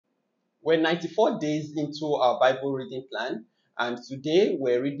We're 94 days into our Bible reading plan, and today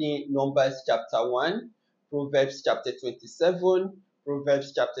we're reading Numbers chapter 1, Proverbs chapter 27,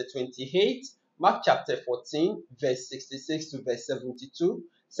 Proverbs chapter 28, Mark chapter 14, verse 66 to verse 72,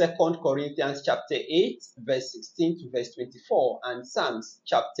 2 Corinthians chapter 8, verse 16 to verse 24, and Psalms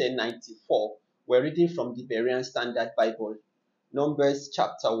chapter 94. We're reading from the Berean Standard Bible. Numbers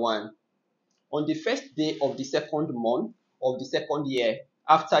chapter 1. On the first day of the second month of the second year,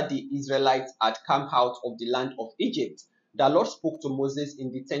 after the Israelites had come out of the land of Egypt, the Lord spoke to Moses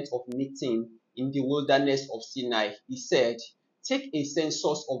in the tent of meeting in the wilderness of Sinai. He said, "Take a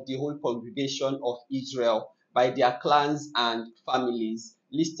census of the whole congregation of Israel by their clans and families,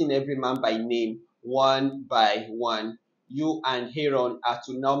 listing every man by name, one by one. You and Aaron are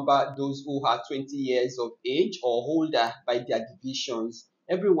to number those who are 20 years of age or older by their divisions,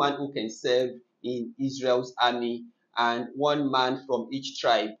 everyone who can serve in Israel's army, and one man from each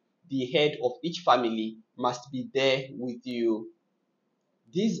tribe, the head of each family, must be there with you.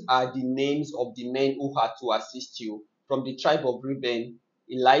 These are the names of the men who are to assist you. From the tribe of Reuben,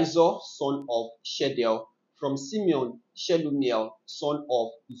 Elizur, son of Shedel. From Simeon, Shelumiel, son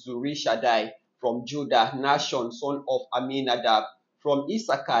of Zurishaddai. From Judah, Nashon, son of Aminadab. From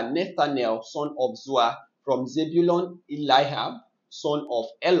Issachar, Nathanael, son of Zua. From Zebulun, Eliab, son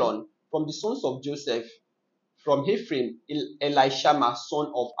of Elon. From the sons of Joseph, from Ephraim, Elishama,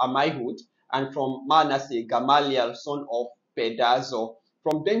 son of Ammihud. And from Manasseh, Gamaliel, son of Pedazur.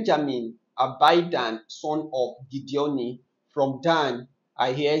 From Benjamin, Abidan, son of Gideoni. From Dan,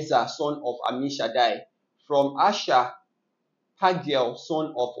 Ahiezer, son of Ammishaddai. From Asher, Pagiel,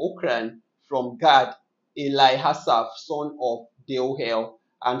 son of Okran. From Gad, Elihasaph, son of Deuel.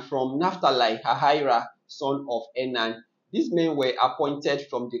 And from Naphtali, Ahira, son of Enan. These men were appointed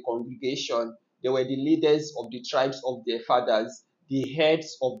from the congregation. They were the leaders of the tribes of their fathers, the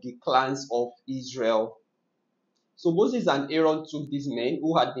heads of the clans of Israel. So Moses and Aaron took these men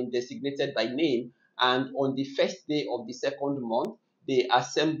who had been designated by name, and on the first day of the second month, they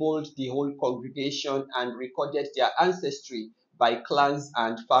assembled the whole congregation and recorded their ancestry by clans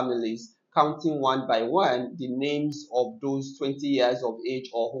and families, counting one by one the names of those 20 years of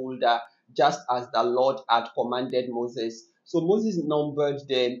age or older, just as the Lord had commanded Moses. So Moses numbered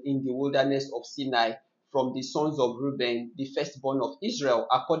them in the wilderness of Sinai from the sons of Reuben, the firstborn of Israel,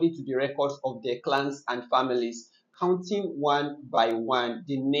 according to the records of their clans and families, counting one by one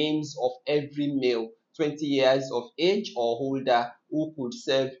the names of every male 20 years of age or older who could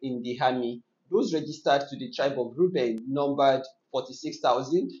serve in the army. Those registered to the tribe of Reuben numbered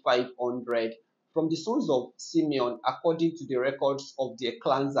 46,500. From the sons of Simeon, according to the records of their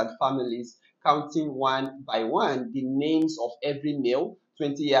clans and families, counting one by one the names of every male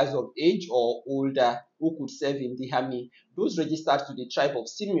 20 years of age or older who could serve in the army. Those registered to the tribe of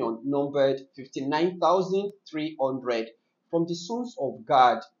Simeon numbered 59,300. From the sons of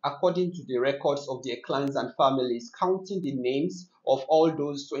Gad, according to the records of their clans and families, counting the names of all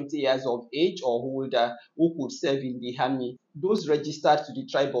those 20 years of age or older who could serve in the army. Those registered to the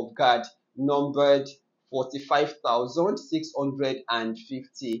tribe of Gad numbered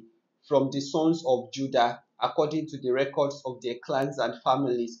 45,650. From the sons of Judah, according to the records of their clans and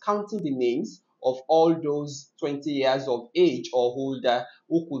families, counting the names of all those 20 years of age or older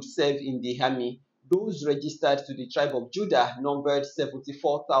who could serve in the army. Those registered to the tribe of Judah numbered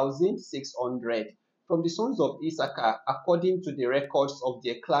 74,600. From the sons of Issachar, according to the records of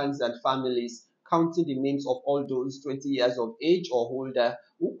their clans and families, counting the names of all those 20 years of age or older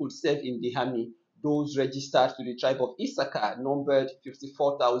who could serve in the army. Those registered to the tribe of Issachar numbered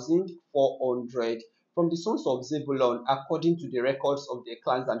 54,400. From the sons of Zebulun, according to the records of their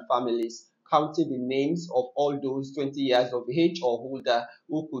clans and families, counting the names of all those 20 years of age or older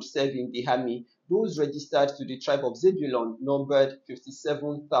who could serve in the army. Those registered to the tribe of Zebulun numbered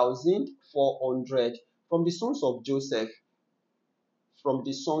 57,400. From the sons of Joseph, from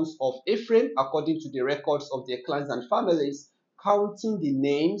the sons of Ephraim, according to the records of their clans and families, counting the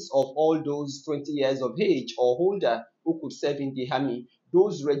names of all those 20 years of age or older who could serve in the army.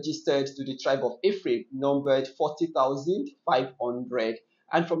 Those registered to the tribe of Ephraim numbered 40,500.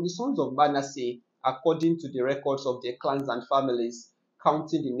 And from the sons of Manasseh, according to the records of their clans and families,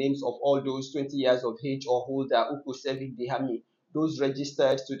 counting the names of all those 20 years of age or older who could serve in the army. Those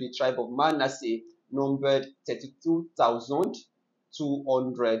registered to the tribe of Manasseh numbered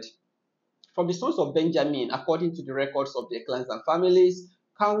 32,200. From the sons of Benjamin, according to the records of their clans and families,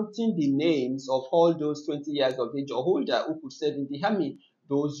 counting the names of all those 20 years of age or older who could serve in the army.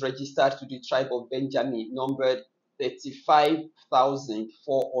 Those registered to the tribe of Benjamin numbered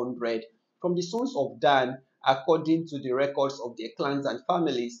 35,400. From the sons of Dan, according to the records of their clans and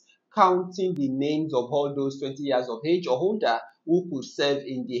families, counting the names of all those 20 years of age or older who could serve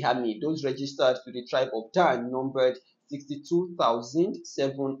in the army. Those registered to the tribe of Dan numbered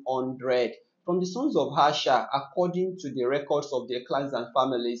 62,700. From the sons of Asher, according to the records of their clans and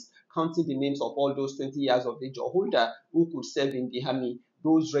families, counting the names of all those 20 years of age or older who could serve in the army,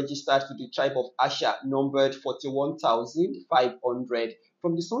 those registered to the tribe of Asher numbered 41,500.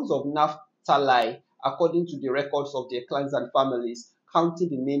 From the sons of Naphtali, according to the records of their clans and families, counting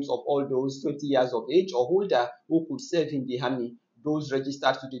the names of all those 20 years of age or older who could serve in the army, those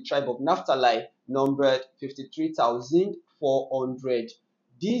registered to the tribe of Naphtali numbered 53,400.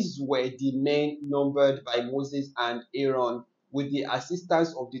 These were the men numbered by Moses and Aaron with the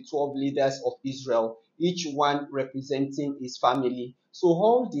assistance of the 12 leaders of Israel, each one representing his family. So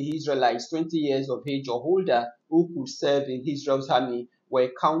all the Israelites 20 years of age or older who could serve in Israel's army were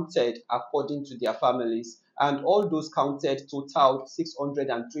counted according to their families, and all those counted totaled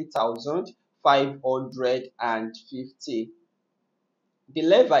 603,550. The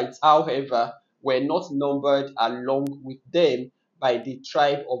Levites, however, were not numbered along with them by the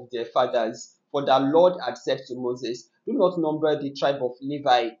tribe of their fathers, for the Lord had said to Moses, "Do not number the tribe of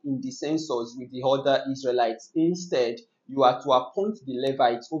Levi in the census with the other Israelites. Instead, you are to appoint the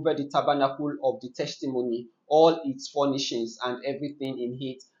Levites over the tabernacle of the testimony, all its furnishings and everything in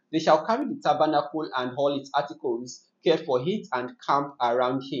it. They shall carry the tabernacle and all its articles, care for it and camp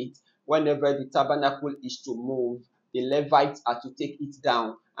around it. Whenever the tabernacle is to move, the Levites are to take it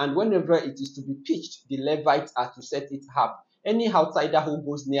down, and whenever it is to be pitched, the Levites are to set it up. Any outsider who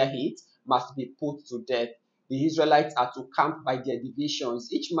goes near it must be put to death. The Israelites are to camp by their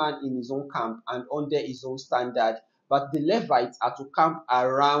divisions, each man in his own camp and under his own standard. But the Levites are to camp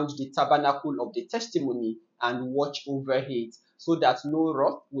around the tabernacle of the testimony and watch over it, so that no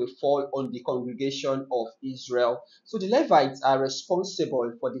wrath will fall on the congregation of Israel." So the Levites are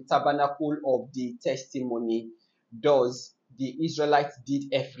responsible for the tabernacle of the testimony. Thus, the Israelites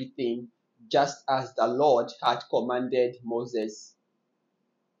did everything just as the Lord had commanded Moses.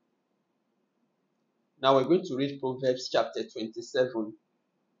 Now we're going to read Proverbs chapter 27.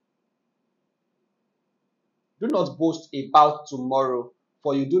 Do not boast about tomorrow,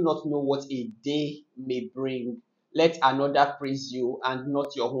 for you do not know what a day may bring. Let another praise you and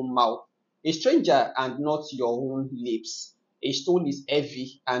not your own mouth, a stranger and not your own lips. A stone is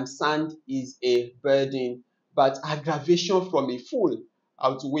heavy and sand is a burden, but aggravation from a fool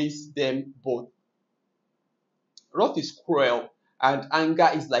outweighs them both. Wrath is cruel and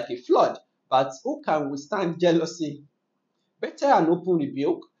anger is like a flood, but who can withstand jealousy? Better an open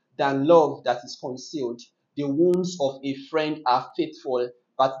rebuke than love that is concealed. The wounds of a friend are faithful,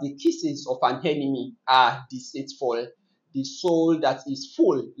 but the kisses of an enemy are deceitful. The soul that is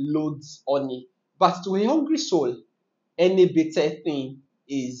full loads honey, but to a hungry soul, any bitter thing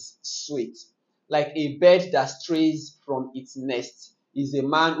is sweet. Like a bird that strays from its nest is a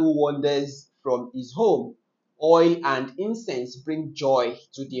man who wanders from his home. Oil and incense bring joy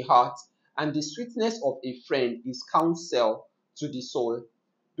to the heart, and the sweetness of a friend is counsel to the soul.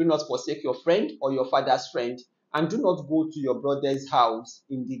 Do not forsake your friend or your father's friend, and do not go to your brother's house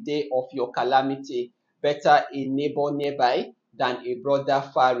in the day of your calamity. Better a neighbor nearby than a brother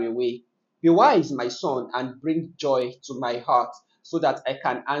far away. Be wise, my son, and bring joy to my heart, so that I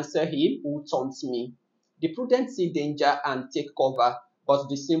can answer him who taunts me. The prudent see danger and take cover, but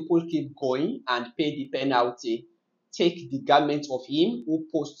the simple keep going and pay the penalty. Take the garment of him who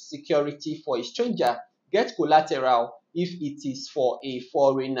posts security for a stranger. Get collateral if it is for a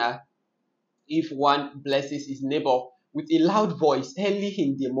foreigner. If one blesses his neighbor with a loud voice early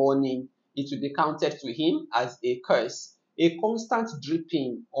in the morning, it will be counted to him as a curse. A constant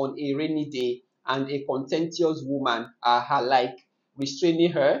dripping on a rainy day and a contentious woman are alike.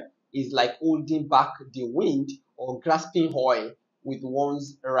 Restraining her is like holding back the wind or grasping oil with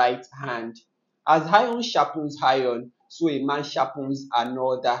one's right hand. As iron sharpens iron, so a man sharpens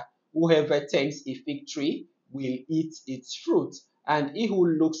another. Whoever tends a fig tree will eat its fruit, and he who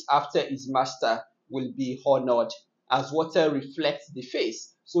looks after his master will be honored. As water reflects the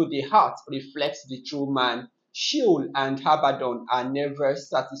face, so the heart reflects the true man. Sheol and Abaddon are never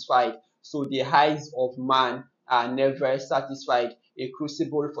satisfied, so the eyes of man are never satisfied. A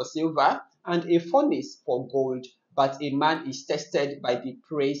crucible for silver and a furnace for gold, but a man is tested by the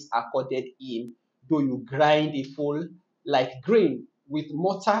praise accorded him. Though you grind a fool like grain with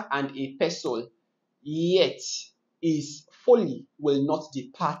mortar and a pestle, yet his folly will not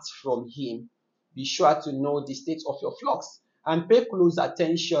depart from him. Be sure to know the state of your flocks and pay close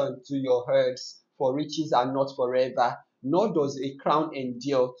attention to your herds, for riches are not forever, nor does a crown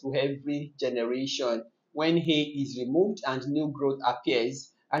endure to every generation. When hay is removed and new growth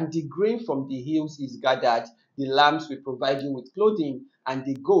appears, and the grain from the hills is gathered. The lambs will provide you with clothing, and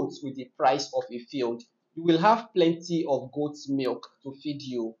the goats with the price of a field. You will have plenty of goat's milk to feed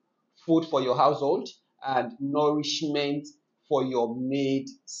you, food for your household, and nourishment for your maid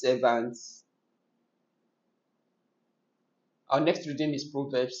servants. Our next reading is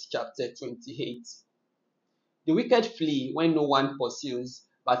Proverbs chapter 28. The wicked flee when no one pursues,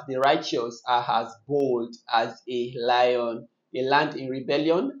 but the righteous are as bold as a lion. A land in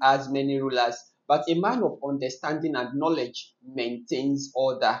rebellion has many rulers, but a man of understanding and knowledge maintains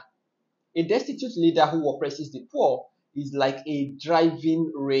order. A destitute leader who oppresses the poor is like a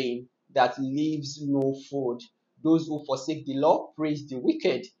driving rain that leaves no food. Those who forsake the law praise the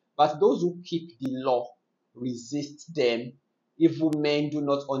wicked, but those who keep the law resist them. Evil men do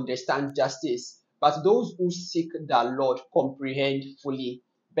not understand justice, but those who seek the Lord comprehend fully.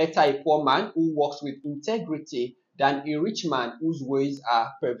 Better a poor man who walks with integrity than a rich man whose ways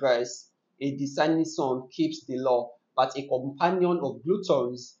are perverse. A discerning son keeps the law, but a companion of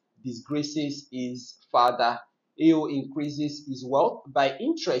gluttons disgraces his father. He who increases his wealth by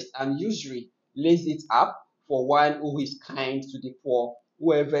interest and usury lays it up for one who is kind to the poor.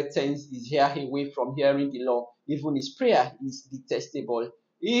 Whoever turns his ear away from hearing the law, even his prayer is detestable.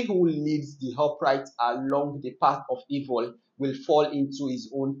 He who leads the upright along the path of evil will fall into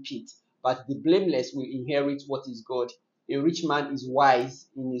his own pit, but the blameless will inherit what is good. A rich man is wise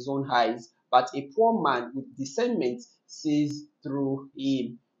in his own eyes, but a poor man with discernment sees through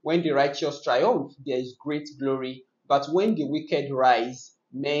him. When the righteous triumph, there is great glory, but when the wicked rise,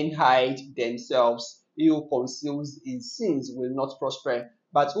 men hide themselves. He who conceals his sins will not prosper,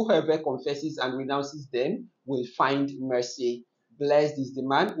 but whoever confesses and renounces them will find mercy. Blessed is the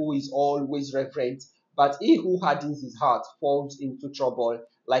man who is always reverent, but he who hardens his heart falls into trouble.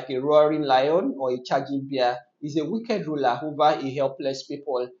 Like a roaring lion or a charging bear is a wicked ruler over a helpless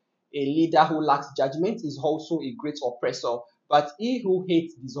people. A leader who lacks judgment is also a great oppressor, but he who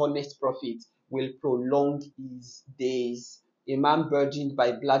hates dishonest profit will prolong his days. A man burdened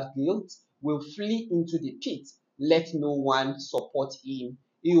by blood guilt will flee into the pit. Let no one support him.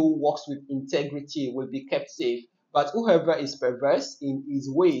 He who walks with integrity will be kept safe, but whoever is perverse in his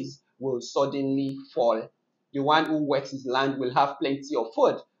ways will suddenly fall. The one who works his land will have plenty of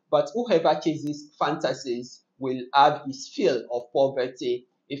food, but whoever chases fantasies will have his fill of poverty.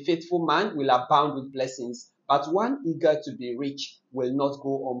 A faithful man will abound with blessings, but one eager to be rich will not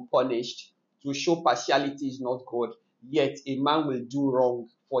go unpunished. To show partiality is not good, yet a man will do wrong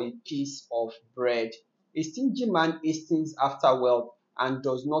for a piece of bread. A stingy man hastens after wealth and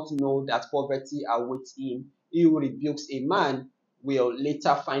does not know that poverty awaits him. He who rebukes a man will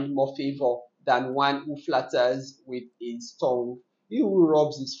later find more favor than one who flatters with his tongue. He who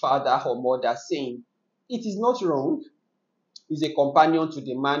robs his father or mother, saying, "It is not wrong," is a companion to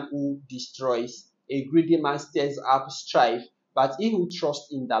the man who destroys. A greedy man stirs up strife, but he who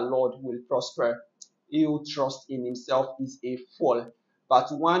trusts in the Lord will prosper. He who trusts in himself is a fool, but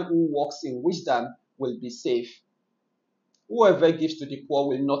one who walks in wisdom will be safe. Whoever gives to the poor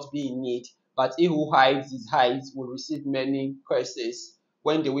will not be in need, but he who hides his eyes will receive many curses.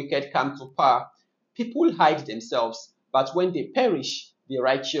 When the wicked come to power, people hide themselves, but when they perish, the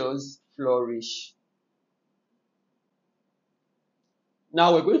righteous flourish.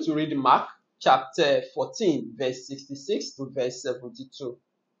 Now we're going to read Mark chapter 14, verse 66 to verse 72.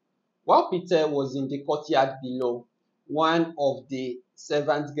 While Peter was in the courtyard below, one of the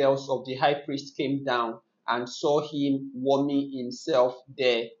servant girls of the high priest came down and saw him warming himself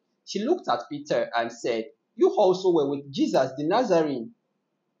there. She looked at Peter and said, "You also were with Jesus the Nazarene."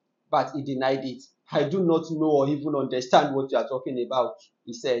 But he denied it. "I do not know or even understand what you are talking about,"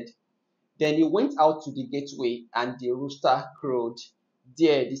 he said. Then he went out to the gateway, and the rooster crowed.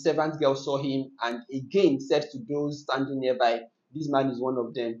 There the servant girl saw him and again said to those standing nearby, "This man is one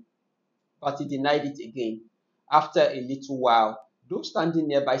of them." But he denied it again. After a little while, those standing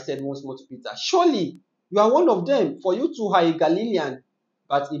nearby said once more to Peter, "Surely you are one of them, for you too are a Galilean."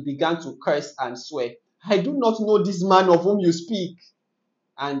 But he began to curse and swear, "I do not know this man of whom you speak."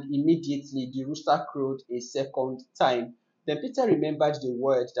 And immediately the rooster crowed a second time. Then Peter remembered the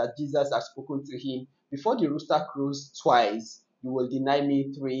word that Jesus had spoken to him, "Before the rooster crows twice, you will deny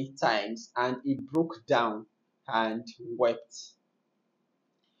me 3 times." And he broke down and wept.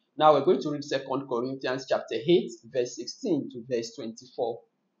 Now we're going to read 2 Corinthians chapter 8, verse 16 to verse 24.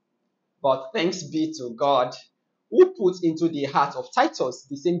 But thanks be to God, who put into the heart of Titus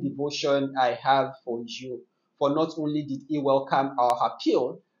the same devotion I have for you. For not only did he welcome our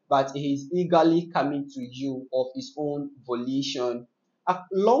appeal, but he is eagerly coming to you of his own volition.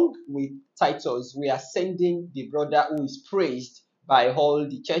 Along with Titus, we are sending the brother who is praised by all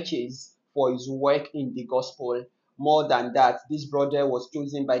the churches for his work in the gospel. More than that, this brother was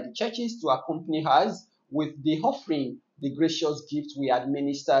chosen by the churches to accompany us with the offering, the gracious gift we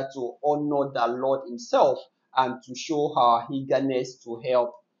administer to honor the Lord himself and to show our eagerness to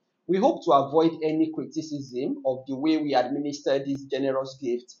help. We hope to avoid any criticism of the way we administer this generous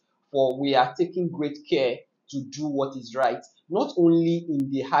gift, for we are taking great care to do what is right, not only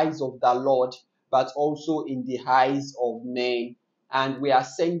in the eyes of the Lord, but also in the eyes of men. And we are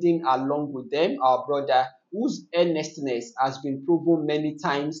sending along with them our brother whose earnestness has been proven many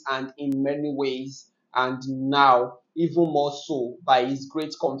times and in many ways, and now even more so by his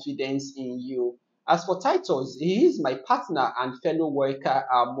great confidence in you. As for Titus, he is my partner and fellow worker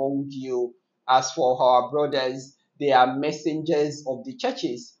among you. As for our brothers, they are messengers of the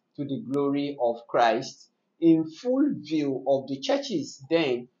churches to the glory of Christ. In full view of the churches,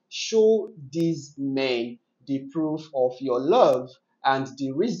 then, show these men the proof of your love and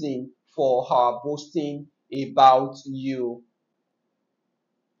the reason for our boasting about you.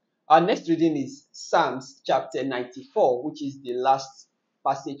 Our next reading is Psalms chapter 94, which is the last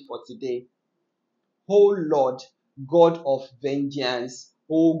passage for today. O Lord, God of vengeance,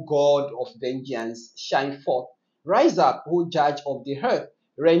 O God of vengeance, shine forth. Rise up, O judge of the earth,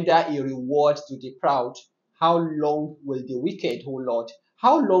 render a reward to the proud. How long will the wicked, O Lord,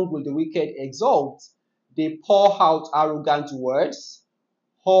 how long will the wicked exult? They pour out arrogant words.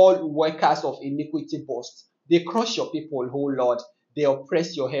 All workers of iniquity boast. They crush your people, O Lord. They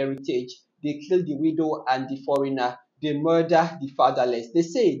oppress your heritage. They kill the widow and the foreigner. They murder the fatherless. They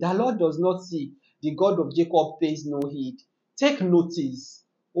say, the Lord does not see. The God of Jacob pays no heed. Take notice,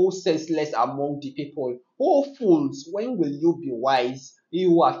 O senseless among the people. O fools, when will you be wise? He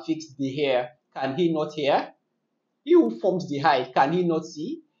who has fixed the hair, can he not hear? He who forms the eye, can he not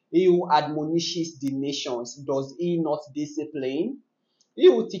see? He who admonishes the nations, does he not discipline? He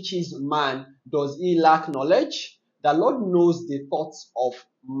who teaches man, does he lack knowledge? The Lord knows the thoughts of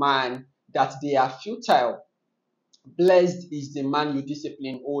man, that they are futile. Blessed is the man you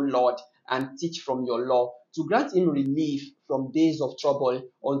discipline, O Lord, and teach from your law, to grant him relief from days of trouble,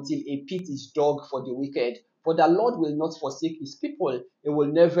 until a pit is dug for the wicked. For the Lord will not forsake his people, he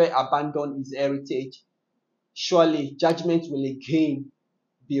will never abandon his heritage. Surely judgment will again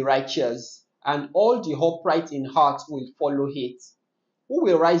be righteous, and all the upright in heart will follow it. Who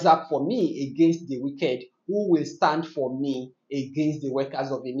will rise up for me against the wicked? Who will stand for me against the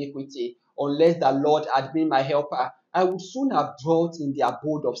workers of iniquity? Unless the Lord had been my helper, I would soon have dwelt in the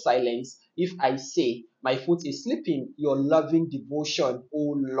abode of silence. If I say, my foot is slipping, your loving devotion,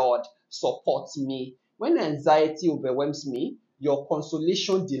 O Lord, supports me. When anxiety overwhelms me, your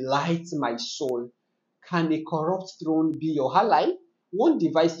consolation delights my soul. Can a corrupt throne be your ally? One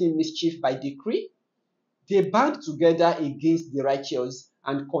devising mischief by decree? They band together against the righteous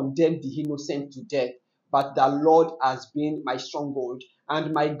and condemn the innocent to death. But the Lord has been my stronghold,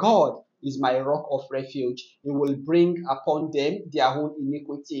 and my God is my rock of refuge. He will bring upon them their own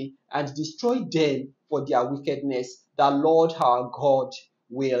iniquity and destroy them for their wickedness. The Lord our God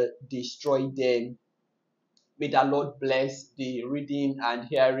will destroy them. May the Lord bless the reading and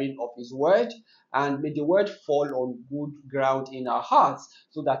hearing of his word, and may the word fall on good ground in our hearts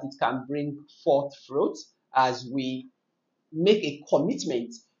so that it can bring forth fruit as we make a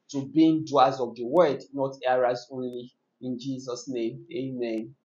commitment to being doers of the word, not hearers only. In Jesus' name, amen.